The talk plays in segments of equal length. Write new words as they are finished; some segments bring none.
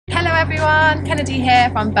everyone, Kennedy here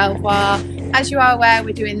from Belvoir. As you are aware,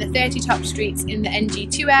 we're doing the 30 top streets in the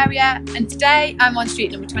NG2 area, and today I'm on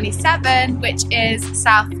street number 27, which is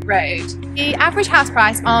South Road. The average house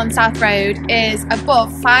price on South Road is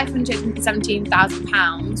above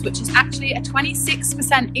 £517,000, which is actually a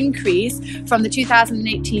 26% increase from the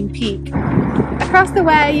 2018 peak. Across the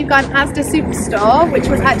way you've got an Asda superstore, which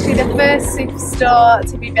was actually the first superstore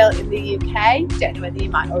to be built in the UK. Don't know whether you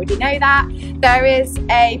might already know that. There is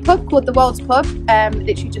a pub called the Wolds Pub,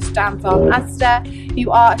 literally just down from Asda.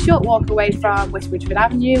 You are a short walk away from Westbridgford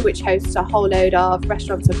Avenue, which hosts a whole load of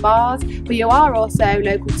restaurants and bars, but you are also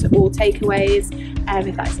local to all takeaways,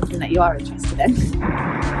 if that is something that you are interested in.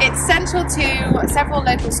 It's central to several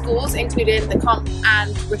local schools, including the Comp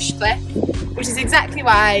and Rushcliffe, which is exactly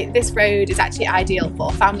why this road is actually ideal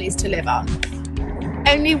for families to live on.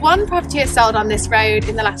 Only one property has sold on this road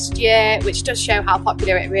in the last year, which does show how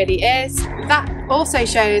popular it really is. That also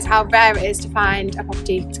shows how rare it is to find a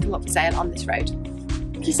property to come up for sale on this road.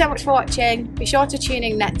 Thank you so much for watching. Be sure to tune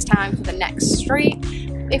in next time for the next street.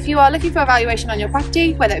 If you are looking for a valuation on your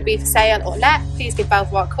property, whether it be for sale or let, please give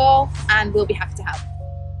Belvoir a call and we'll be happy to help.